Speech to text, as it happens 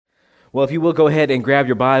Well, if you will go ahead and grab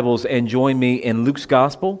your Bibles and join me in Luke's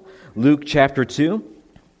Gospel, Luke chapter 2.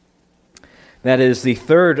 That is the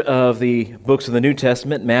third of the books of the New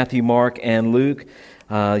Testament, Matthew, Mark, and Luke.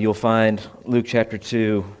 You'll find Luke chapter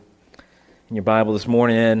 2 in your Bible this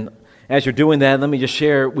morning. And as you're doing that, let me just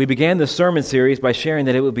share, we began this sermon series by sharing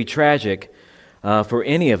that it would be tragic for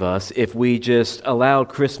any of us if we just allowed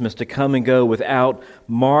Christmas to come and go without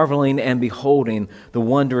marveling and beholding the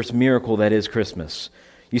wondrous miracle that is Christmas.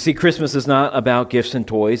 You see, Christmas is not about gifts and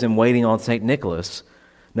toys and waiting on St. Nicholas.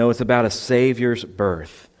 No, it's about a Savior's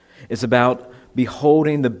birth. It's about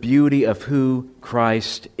beholding the beauty of who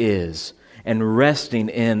Christ is and resting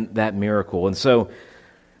in that miracle. And so,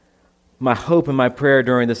 my hope and my prayer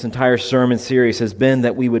during this entire sermon series has been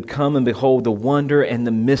that we would come and behold the wonder and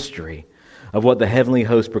the mystery of what the heavenly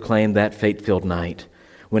host proclaimed that fate-filled night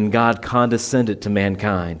when God condescended to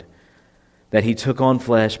mankind, that He took on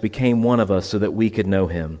flesh, became one of us so that we could know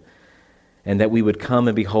Him, and that we would come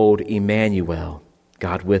and behold Emmanuel,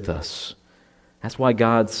 God with us. That's why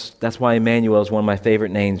Emmanuel is one of my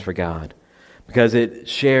favorite names for God, because it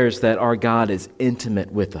shares that our God is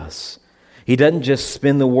intimate with us. He doesn't just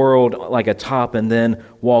spin the world like a top and then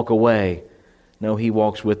walk away. No, He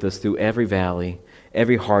walks with us through every valley,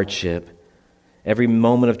 every hardship, every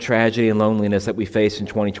moment of tragedy and loneliness that we face in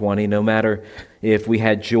 2020, no matter if we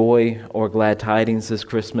had joy or glad tidings this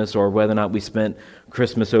Christmas or whether or not we spent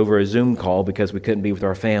Christmas over a Zoom call because we couldn't be with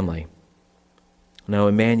our family. No,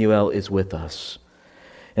 Emmanuel is with us.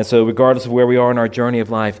 And so regardless of where we are in our journey of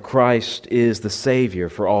life, Christ is the Savior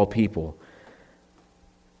for all people.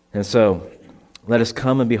 And so let us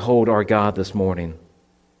come and behold our God this morning.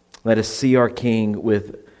 Let us see our King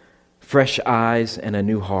with fresh eyes and a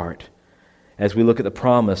new heart, as we look at the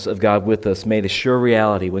promise of God with us made a sure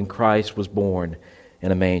reality when Christ was born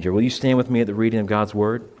in a manger. Will you stand with me at the reading of God's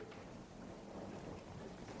Word?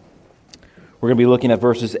 We're going to be looking at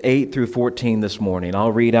verses 8 through 14 this morning.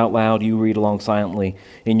 I'll read out loud, you read along silently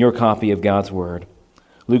in your copy of God's Word.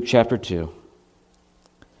 Luke chapter 2.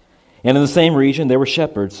 And in the same region there were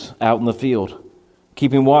shepherds out in the field,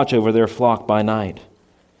 keeping watch over their flock by night.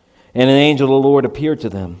 And an angel of the Lord appeared to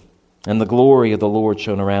them, and the glory of the Lord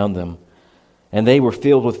shone around them. And they were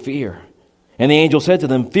filled with fear. And the angel said to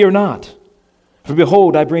them, "Fear not, for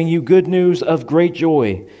behold, I bring you good news of great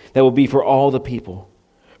joy that will be for all the people.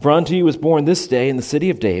 For unto you is born this day in the city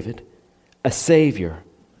of David a Savior,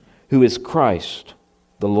 who is Christ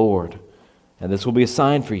the Lord. And this will be a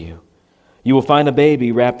sign for you. You will find a baby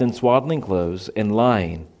wrapped in swaddling clothes and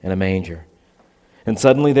lying in a manger." And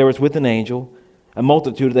suddenly there was with an angel a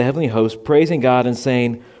multitude of the heavenly host, praising God and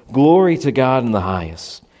saying, "Glory to God in the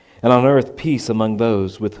highest, and on earth peace among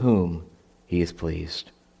those with whom He is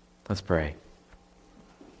pleased." Let's pray.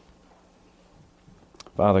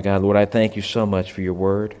 Father God, Lord, I thank you so much for your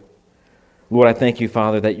word. Lord, I thank you,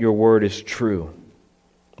 Father, that your word is true.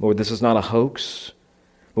 Lord, this is not a hoax.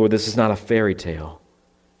 Lord, this is not a fairy tale.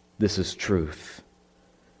 This is truth.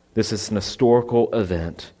 This is an historical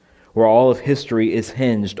event where all of history is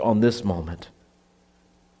hinged on this moment,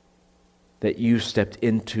 that you stepped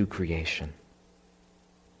into creation.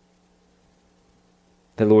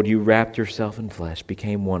 That, Lord, you wrapped yourself in flesh,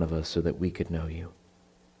 became one of us so that we could know you.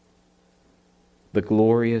 The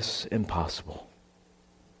glorious impossible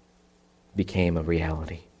became a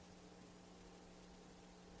reality.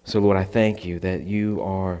 So, Lord, I thank you that you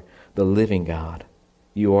are the living God.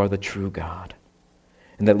 You are the true God.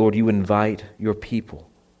 And that, Lord, you invite your people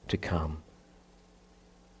to come.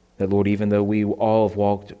 That, Lord, even though we all have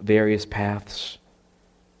walked various paths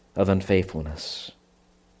of unfaithfulness,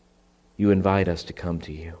 you invite us to come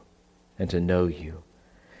to you and to know you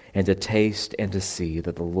and to taste and to see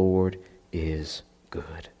that the Lord is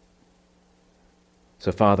good.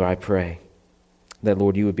 So, Father, I pray that,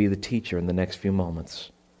 Lord, you would be the teacher in the next few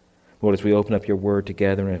moments. Lord, as we open up your word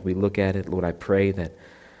together and as we look at it, Lord, I pray that,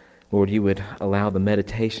 Lord, you would allow the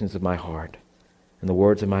meditations of my heart and the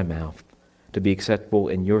words of my mouth to be acceptable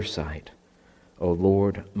in your sight, O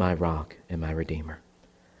Lord, my rock and my redeemer.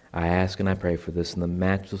 I ask and I pray for this in the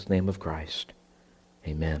matchless name of Christ.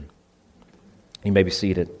 Amen. You may be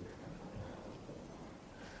seated.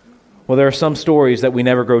 Well, there are some stories that we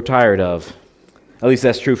never grow tired of. At least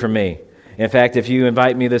that's true for me. In fact, if you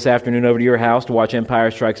invite me this afternoon over to your house to watch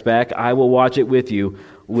Empire Strikes Back, I will watch it with you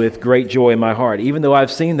with great joy in my heart, even though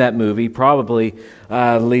I've seen that movie probably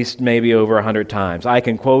at least maybe over 100 times. I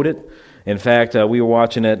can quote it. In fact, we were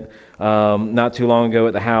watching it not too long ago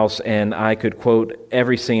at the house, and I could quote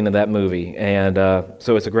every scene of that movie. And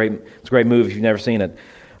so it's a great movie if you've never seen it.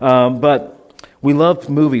 But We love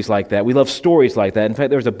movies like that. We love stories like that. In fact,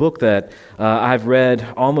 there's a book that I've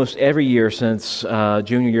read almost every year since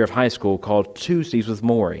junior year of high school called Tuesdays with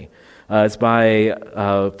Morrie. It's by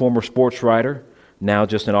a former sports writer, now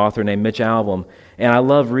just an author named Mitch Albom. And I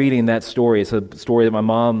love reading that story. It's a story that my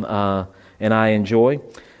mom and I enjoy.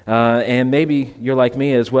 And maybe you're like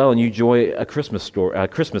me as well and you enjoy a Christmas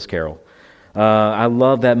Carol. I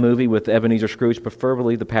love that movie with Ebenezer Scrooge,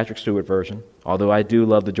 preferably the Patrick Stewart version, although I do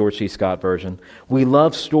love the George C. Scott version. We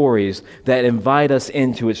love stories that invite us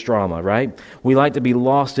into its drama, right? We like to be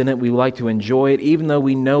lost in it. We like to enjoy it. Even though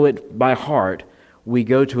we know it by heart, we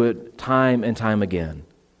go to it time and time again.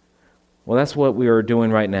 Well, that's what we are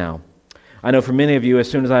doing right now. I know for many of you,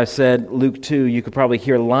 as soon as I said Luke 2, you could probably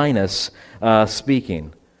hear Linus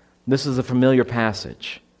speaking. This is a familiar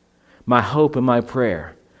passage. My hope and my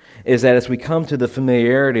prayer is that as we come to the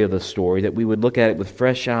familiarity of the story, that we would look at it with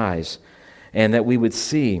fresh eyes and that we would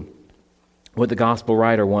see what the gospel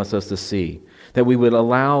writer wants us to see, that we would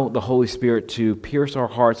allow the Holy Spirit to pierce our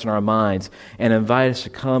hearts and our minds and invite us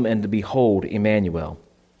to come and to behold Emmanuel.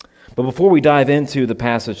 But before we dive into the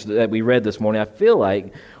passage that we read this morning, I feel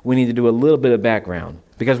like we need to do a little bit of background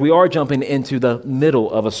because we are jumping into the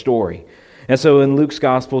middle of a story. And so in Luke's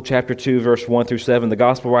Gospel, chapter 2, verse 1 through 7, the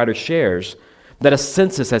gospel writer shares that a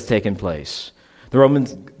census has taken place. The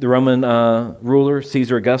Roman ruler,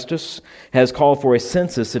 Caesar Augustus, has called for a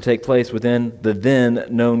census to take place within the then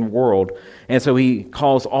known world. And so he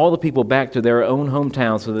calls all the people back to their own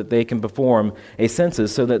hometown so that they can perform a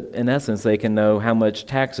census so that, in essence, they can know how much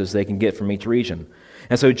taxes they can get from each region.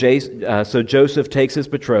 And so Joseph takes his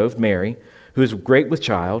betrothed, Mary, who is great with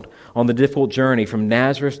child, on the difficult journey from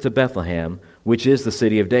Nazareth to Bethlehem, which is the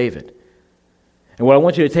city of David. And what I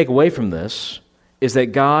want you to take away from this is that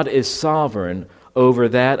God is sovereign over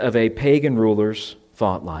that of a pagan ruler's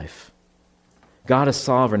thought life. God is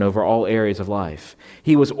sovereign over all areas of life.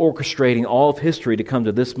 He was orchestrating all of history to come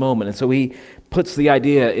to this moment, and so he puts the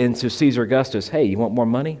idea into Caesar Augustus, hey, you want more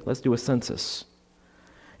money? Let's do a census.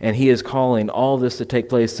 And he is calling all this to take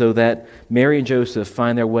place so that Mary and Joseph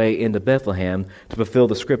find their way into Bethlehem to fulfill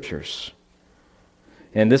the Scriptures.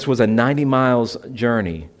 And this was a 90 miles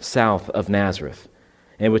journey south of Nazareth.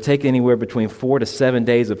 And it would take anywhere between 4 to 7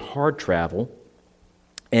 days of hard travel.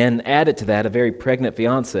 And added to that, a very pregnant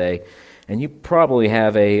fiancée. And you probably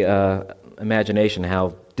have a imagination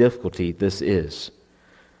how difficulty this is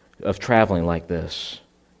of traveling like this.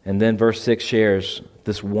 And then verse 6 shares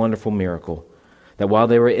this wonderful miracle that while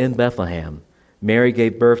they were in Bethlehem, Mary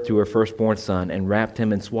gave birth to her firstborn son and wrapped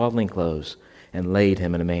him in swaddling clothes and laid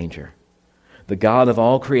him in a manger. The God of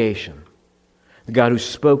all creation, the God who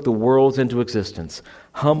spoke the worlds into existence,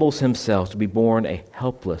 humbles himself to be born a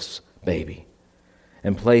helpless baby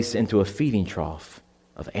and placed into a feeding trough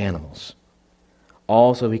of animals,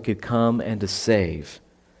 all so he could come and to save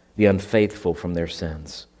the unfaithful from their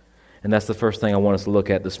sins. And that's the first thing I want us to look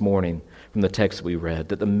at this morning from the text we read,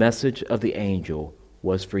 that the message of the angel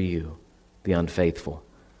was for you, the unfaithful.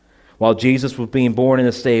 While Jesus was being born in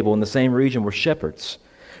a stable in the same region were shepherds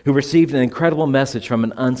who received an incredible message from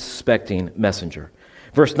an unsuspecting messenger.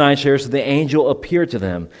 Verse 9 shares that the angel appeared to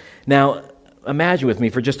them. Now, imagine with me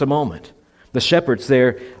for just a moment. The shepherds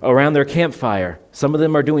there around their campfire, some of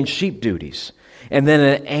them are doing sheep duties. And then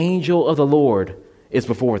an angel of the Lord is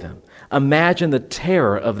before them. Imagine the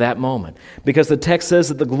terror of that moment. Because the text says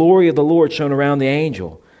that the glory of the Lord shone around the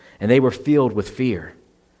angel, and they were filled with fear.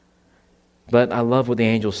 But I love what the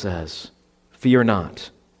angel says. Fear not.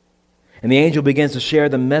 And the angel begins to share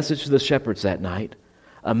the message to the shepherds that night,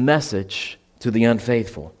 a message to the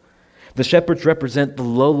unfaithful. The shepherds represent the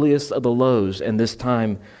lowliest of the lows in this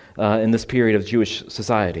time, in this period of Jewish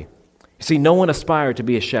society. You see, no one aspired to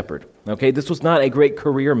be a shepherd. Okay, this was not a great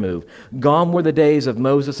career move. Gone were the days of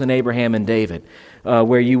Moses and Abraham and David,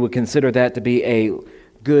 where you would consider that to be a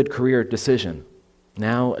good career decision.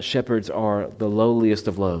 Now, shepherds are the lowliest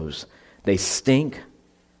of lows. They stink,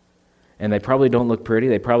 and they probably don't look pretty.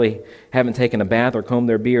 They probably haven't taken a bath or combed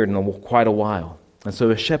their beard in quite a while. And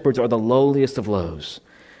so shepherds are the lowliest of lows.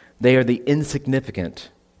 They are the insignificant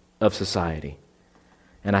of society.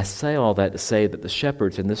 And I say all that to say that the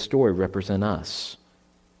shepherds in this story represent us.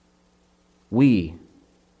 We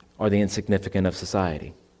are the insignificant of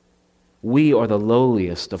society. We are the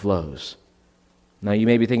lowliest of lows. Now you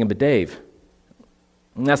may be thinking, but Dave,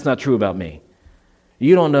 that's not true about me.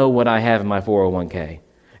 You don't know what I have in my 401k.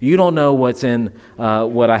 You don't know what's in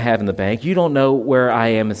what I have in the bank. You don't know where I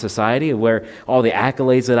am in society, where all the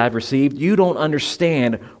accolades that I've received. You don't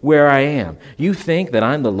understand where I am. You think that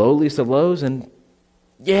I'm the lowliest of lows, and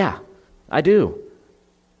yeah, I do.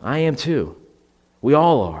 I am too. We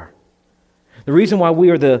all are. The reason why we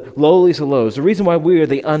are the lowliest of lows, the reason why we are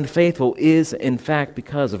the unfaithful is, in fact,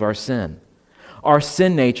 because of our sin. Our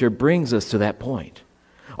sin nature brings us to that point.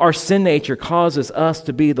 Our sin nature causes us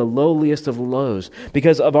to be the lowliest of the lows.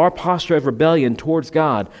 Because of our posture of rebellion towards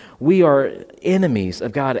God, we are enemies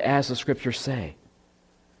of God, as the Scriptures say.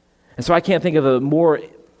 And so I can't think of a more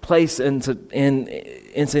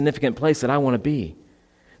insignificant place that I want to be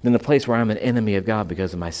than the place where I'm an enemy of God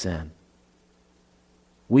because of my sin.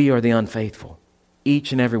 We are the unfaithful,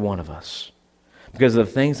 each and every one of us, because of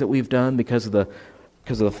the things that we've done, because of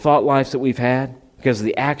the thought lives that we've had, because of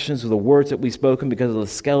the actions of the words that we've spoken, because of the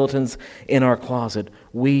skeletons in our closet.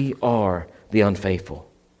 We are the unfaithful.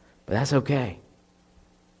 But that's okay.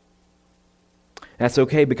 That's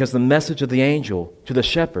okay, because the message of the angel to the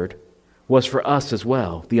shepherd was for us as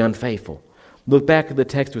well, the unfaithful. Look back at the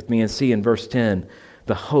text with me and see in verse 10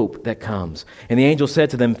 the hope that comes. And the angel said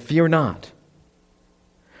to them, "Fear not.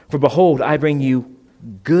 For behold, I bring you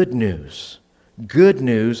good news." Good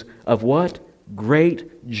news of what?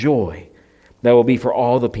 Great joy that will be for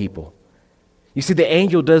all the people. You see, the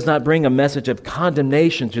angel does not bring a message of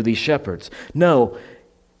condemnation to these shepherds. No,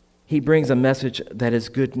 he brings a message that is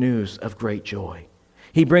good news of great joy.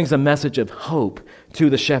 He brings a message of hope to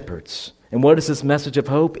the shepherds. And what is this message of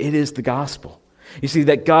hope? It is the gospel. You see,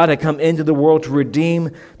 that God had come into the world to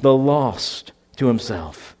redeem the lost to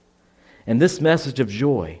himself. And this message of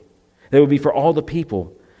joy that would be for all the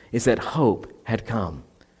people is that hope had come.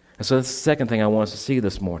 And so that's the second thing I want us to see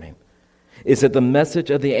this morning, is that the message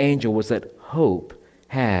of the angel was that hope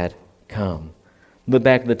had come. Look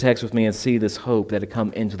back at the text with me and see this hope that had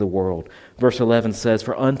come into the world. Verse 11 says,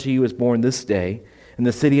 "For unto you is born this day in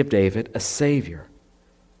the city of David a Savior,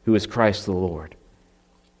 who is Christ the Lord."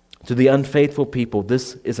 To the unfaithful people,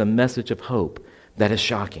 this is a message of hope that is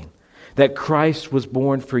shocking. That Christ was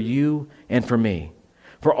born for you and for me.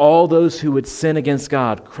 For all those who would sin against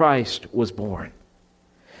God, Christ was born.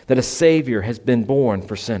 That a Savior has been born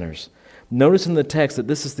for sinners. Notice in the text that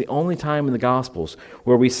this is the only time in the Gospels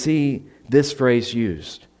where we see this phrase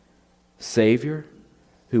used. Savior,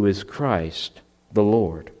 who is Christ the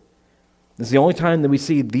Lord. This is the only time that we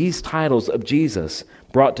see these titles of Jesus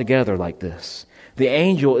brought together like this. The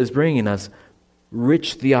angel is bringing us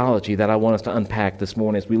rich theology that I want us to unpack this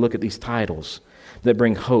morning as we look at these titles that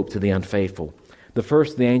bring hope to the unfaithful. The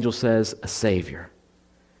first, the angel says, a Savior.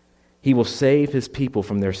 He will save his people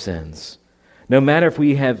from their sins. No matter if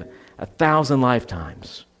we have 1,000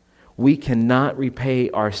 lifetimes, we cannot repay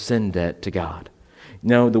our sin debt to God.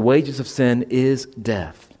 No, the wages of sin is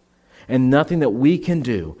death. And nothing that we can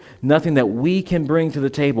do, nothing that we can bring to the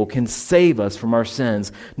table can save us from our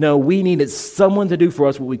sins. No, we needed someone to do for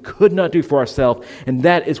us what we could not do for ourselves, and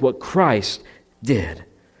that is what Christ did.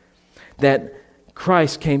 That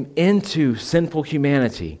Christ came into sinful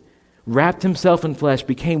humanity, wrapped himself in flesh,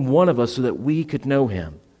 became one of us so that we could know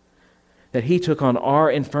him. That he took on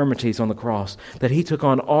our infirmities on the cross, that he took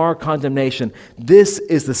on our condemnation. This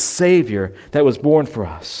is the Savior that was born for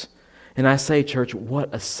us. And I say, church,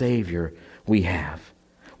 what a Savior we have.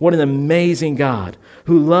 What an amazing God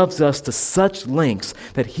who loves us to such lengths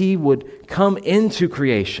that he would come into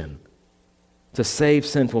creation to save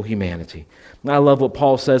sinful humanity. And I love what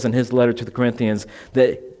Paul says in his letter to the Corinthians,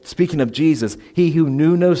 that speaking of Jesus, he who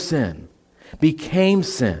knew no sin became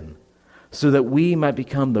sin so that we might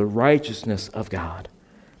become the righteousness of God.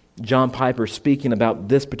 John Piper, speaking about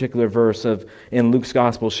this particular verse in Luke's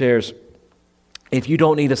Gospel, shares, if you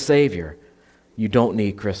don't need a Savior, you don't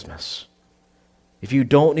need Christmas. If you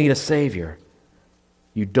don't need a Savior,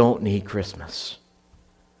 you don't need Christmas.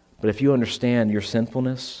 But if you understand your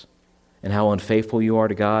sinfulness and how unfaithful you are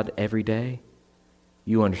to God every day,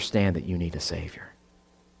 you understand that you need a Savior.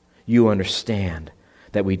 You understand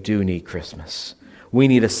that we do need Christmas. We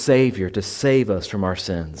need a Savior to save us from our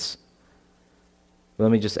sins. But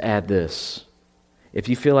let me just add this. If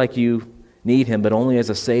you feel like you need him, but only as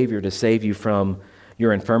a Savior to save you from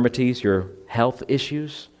your infirmities, your health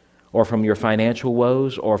issues, or from your financial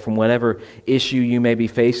woes, or from whatever issue you may be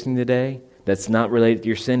facing today that's not related to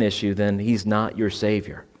your sin issue, then he's not your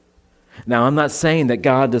Savior. Now, I'm not saying that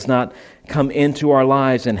God does not come into our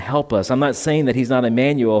lives and help us. I'm not saying that he's not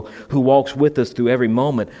Emmanuel who walks with us through every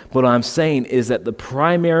moment. But what I'm saying is that the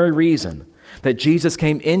primary reason that Jesus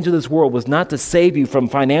came into this world was not to save you from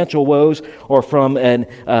financial woes or from an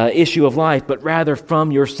issue of life, but rather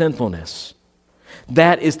from your sinfulness.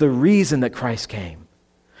 That is the reason that Christ came.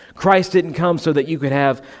 Christ didn't come so that you could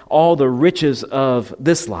have all the riches of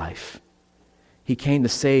this life. He came to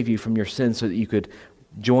save you from your sins so that you could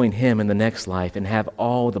join him in the next life and have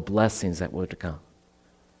all the blessings that were to come.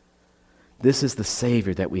 This is the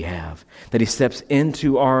Savior that we have, that he steps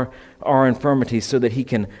into our infirmities so that he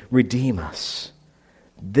can redeem us.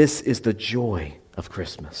 This is the joy of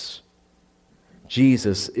Christmas.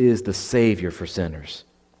 Jesus is the Savior for sinners.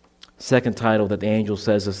 Second title that the angel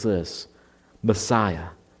says is this, Messiah.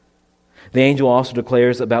 The angel also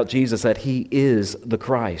declares about Jesus that he is the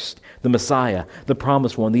Christ, the Messiah, the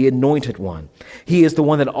promised one, the anointed one. He is the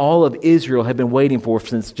one that all of Israel had been waiting for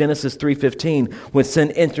since Genesis 3:15, when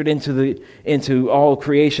sin entered into all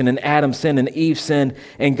creation, and Adam sinned and Eve sinned,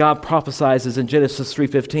 and God prophesies in Genesis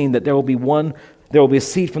 3:15 that there will be a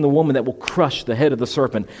seed from the woman that will crush the head of the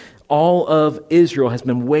serpent. All of Israel has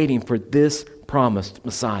been waiting for this promised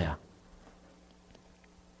Messiah.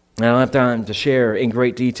 I don't have time to share in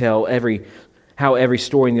great detail how every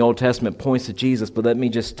story in the Old Testament points to Jesus, but let me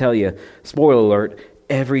just tell you, spoiler alert,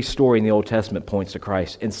 every story in the Old Testament points to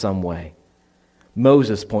Christ in some way.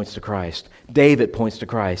 Moses points to Christ. David points to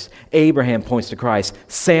Christ. Abraham points to Christ.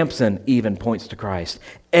 Samson even points to Christ.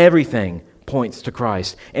 Everything points to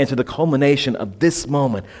Christ and to the culmination of this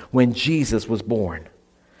moment when Jesus was born.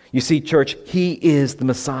 You see, church, he is the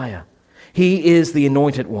Messiah. He is the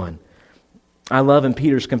anointed one. I love in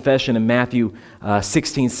Peter's confession in Matthew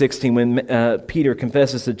 16:16 when Peter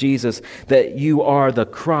confesses to Jesus that you are the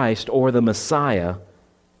Christ or the Messiah,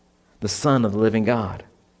 the Son of the living God.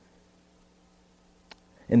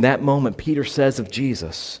 In that moment, Peter says of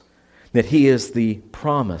Jesus that he is the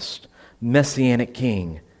promised Messianic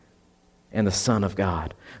King and the Son of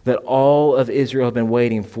God, that all of Israel have been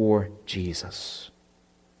waiting for Jesus.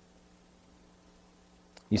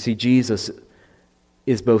 You see, Jesus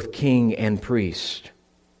is both king and priest.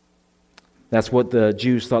 That's what the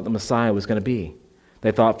Jews thought the Messiah was going to be.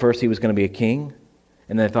 They thought first he was going to be a king,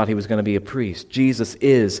 and they thought he was going to be a priest. Jesus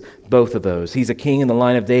is both of those. He's a king in the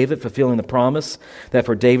line of David, fulfilling the promise that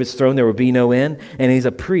for David's throne there will be no end, and he's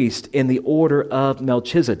a priest in the order of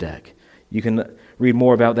Melchizedek. You can read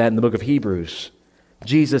more about that in the book of Hebrews.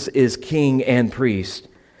 Jesus is king and priest,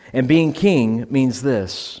 and being king means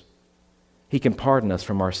this: he can pardon us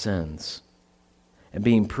from our sins. And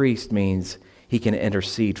being priest means he can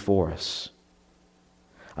intercede for us.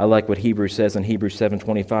 I like what Hebrews says in Hebrews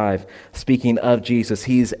 7:25. Speaking of Jesus,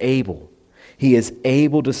 he is able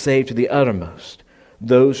to save to the uttermost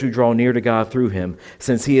those who draw near to God through him,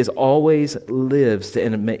 since he always lives to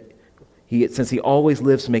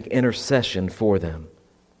make intercession for them.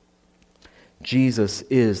 Jesus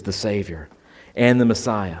is the Savior and the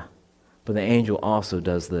Messiah. But the angel also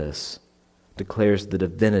does this, declares the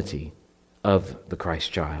divinity of the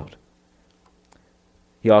Christ child.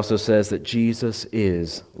 He also says that Jesus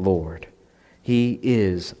is Lord. He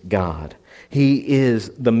is God. He is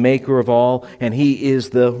the maker of all, and he is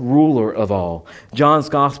the ruler of all. John's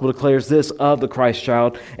gospel declares this of the Christ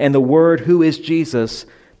child, and the Word, who is Jesus,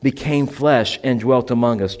 became flesh and dwelt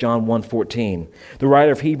among us, John 1:14. The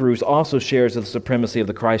writer of Hebrews also shares the supremacy of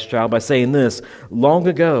the Christ child by saying this: long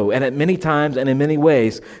ago, and at many times and in many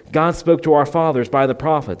ways, God spoke to our fathers by the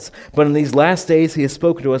prophets, but in these last days he has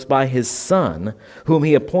spoken to us by his Son, whom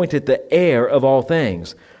he appointed the heir of all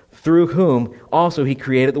things, through whom also he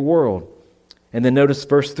created the world. And then notice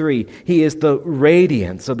verse 3, he is the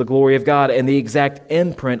radiance of the glory of God and the exact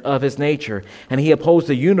imprint of his nature, and he upholds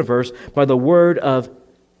the universe by the word of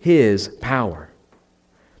his power.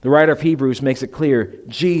 The writer of Hebrews makes it clear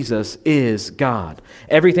Jesus is God.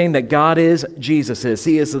 Everything that God is, Jesus is.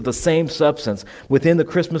 He is of the same substance. Within the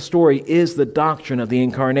Christmas story is the doctrine of the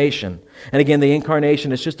incarnation. And again, the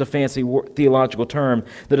incarnation is just a fancy theological term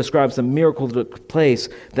that describes the miracle that took place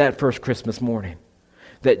that first Christmas morning,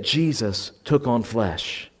 that Jesus took on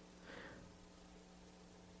flesh.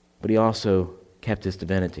 But he also kept his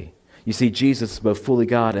divinity. You see, Jesus is both fully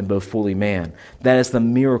God and both fully man. That is the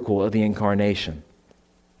miracle of the incarnation.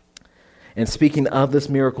 And speaking of this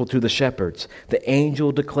miracle to the shepherds, the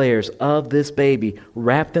angel declares of this baby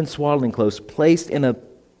wrapped in swaddling clothes, placed in a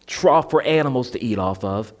trough for animals to eat off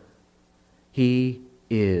of, he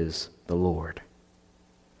is the Lord.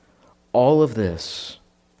 All of this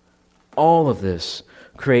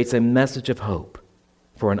creates a message of hope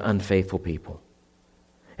for an unfaithful people.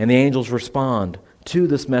 And the angels respond to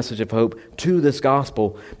this message of hope, to this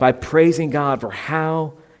gospel, by praising God. For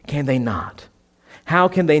how can they not? How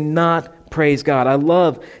can they not praise God? I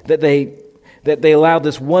love that they allowed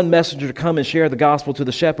this one messenger to come and share the gospel to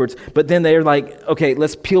the shepherds, but then they're like, okay,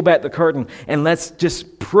 let's peel back the curtain and let's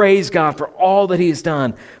just praise God for all that he's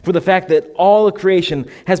done, for the fact that all of creation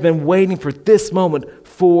has been waiting for this moment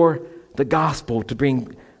for the gospel to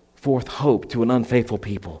bring forth hope to an unfaithful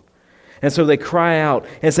people. And so they cry out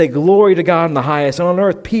and say, glory to God in the highest, and on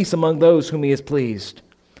earth peace among those whom he is pleased.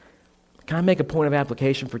 Can I make a point of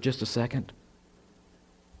application for just a second?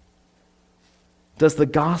 Does the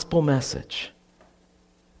gospel message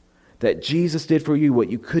that Jesus did for you what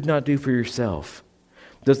you could not do for yourself,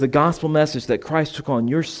 does the gospel message that Christ took on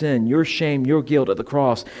your sin, your shame, your guilt at the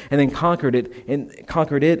cross, and then conquered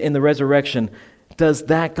it in the resurrection, does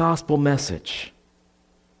that gospel message,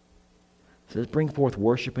 does it bring forth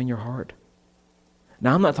worship in your heart?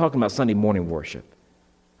 Now, I'm not talking about Sunday morning worship.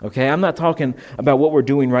 Okay? I'm not talking about what we're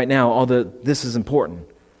doing right now, although this is important.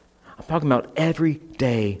 I'm talking about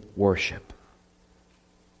everyday worship.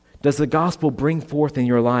 Does the gospel bring forth in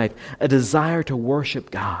your life a desire to worship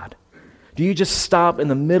God? Do you just stop in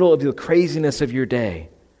the middle of the craziness of your day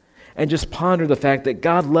and just ponder the fact that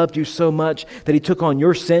God loved you so much that He took on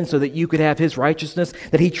your sin so that you could have His righteousness,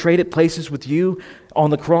 that He traded places with you on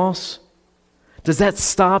the cross? Does that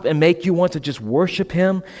stop and make you want to just worship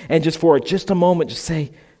Him and just for just a moment just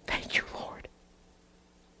say, "Thank you, Lord"?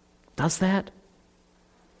 Does that?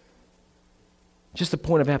 Just a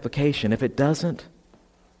point of application. If it doesn't,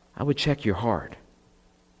 I would check your heart.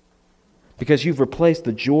 Because you've replaced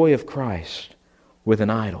the joy of Christ with an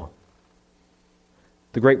idol.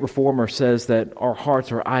 The great reformer says that our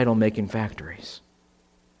hearts are idol-making factories.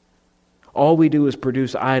 All we do is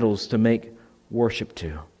produce idols to make worship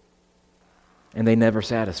to. And they never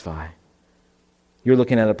satisfy. You're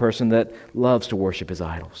looking at a person that loves to worship his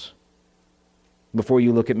idols. Before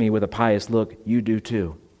you look at me with a pious look, you do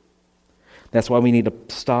too. That's why we need to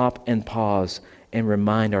stop and pause and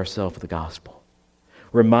remind ourselves of the gospel.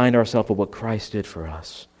 Remind ourselves of what Christ did for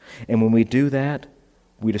us. And when we do that,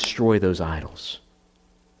 we destroy those idols.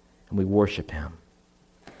 And we worship Him.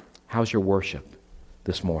 How's your worship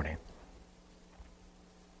this morning?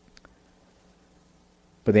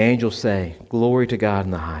 But the angels say, "Glory to God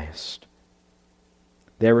in the highest."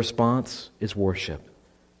 Their response is worship.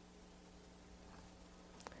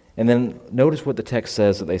 And then notice what the text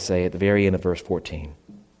says that they say at the very end of verse 14.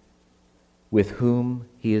 With whom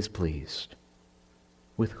He is pleased.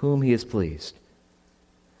 With whom He is pleased.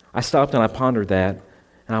 I stopped and I pondered that,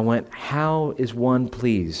 and I went, how is one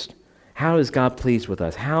pleased? How is God pleased with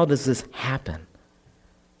us? How does this happen?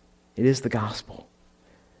 It is the gospel.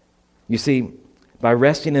 You see, by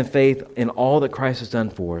resting in faith in all that Christ has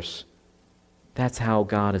done for us, that's how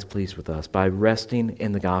God is pleased with us, by resting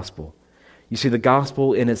in the gospel. You see, the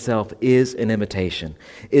gospel in itself is an invitation,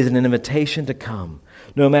 is an invitation to come,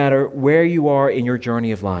 no matter where you are in your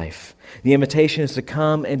journey of life. The invitation is to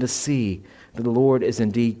come and to see that the Lord is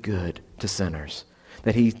indeed good to sinners,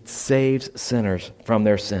 that He saves sinners from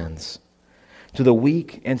their sins, to the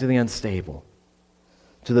weak and to the unstable,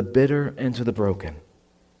 to the bitter and to the broken,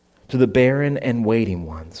 to the barren and waiting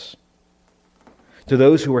ones, to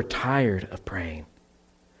those who are tired of praying,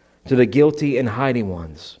 to the guilty and hiding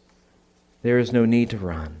ones. There is no need to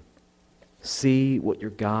run. See what your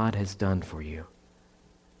God has done for you.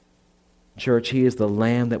 Church, He is the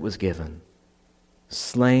Lamb that was given,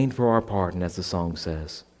 slain for our pardon, as the song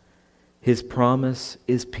says. His promise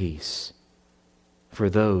is peace for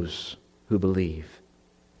those who believe.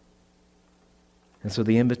 And so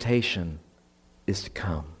the invitation is to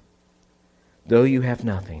come. Though you have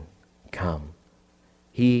nothing, come.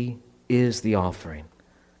 He is the offering.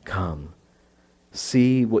 Come.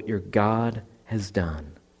 See what your God has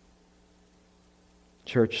done.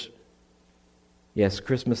 Church, yes,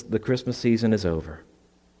 the Christmas season is over.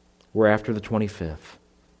 We're after the 25th.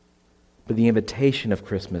 But the invitation of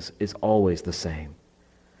Christmas is always the same.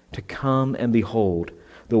 To come and behold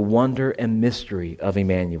the wonder and mystery of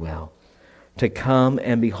Emmanuel. To come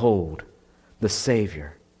and behold the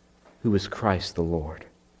Savior who is Christ the Lord.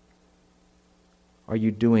 Are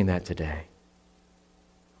you doing that today?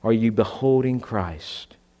 Are you beholding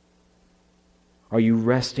Christ? Are you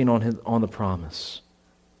resting on the promise?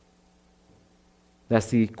 That's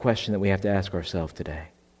the question that we have to ask ourselves today.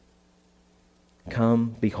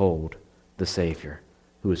 Come, behold the Savior,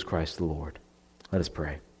 who is Christ the Lord. Let us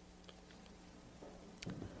pray.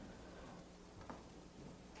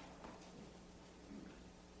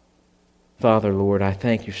 Father, Lord, I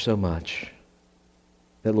thank you so much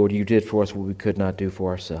that, Lord, you did for us what we could not do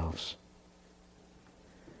for ourselves.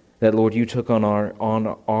 That, Lord, you took on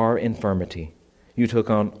our infirmity. You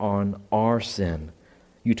took on our sin.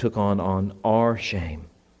 You took on our shame.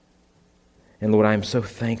 And, Lord, I am so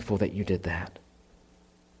thankful that you did that.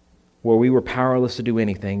 Where we were powerless to do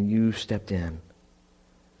anything, you stepped in.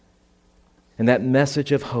 And that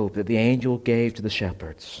message of hope that the angel gave to the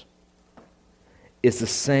shepherds is the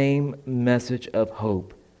same message of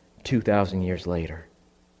hope 2,000 years later.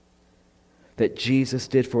 That Jesus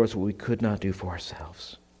did for us what we could not do for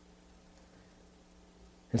ourselves.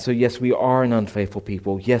 And so, yes, we are an unfaithful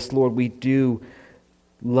people. Yes, Lord, we do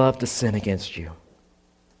love to sin against you.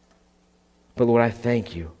 But Lord, I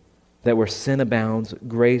thank you that where sin abounds,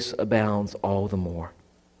 grace abounds all the more.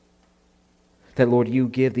 That, Lord, you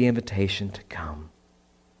give the invitation to come.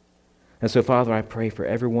 And so, Father, I pray for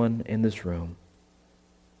everyone in this room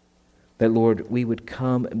that, Lord, we would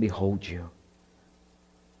come and behold you.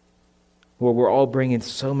 Lord, we're all bringing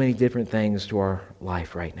so many different things to our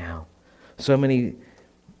life right now. So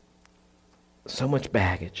much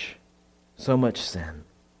baggage, so much sin.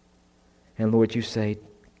 And Lord, you say,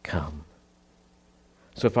 come.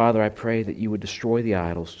 So, Father, I pray that you would destroy the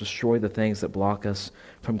idols, destroy the things that block us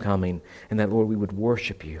from coming, and that, Lord, we would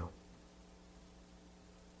worship you.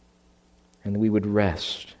 And we would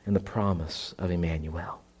rest in the promise of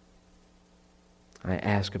Emmanuel. I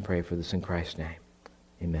ask and pray for this in Christ's name.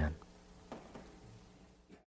 Amen.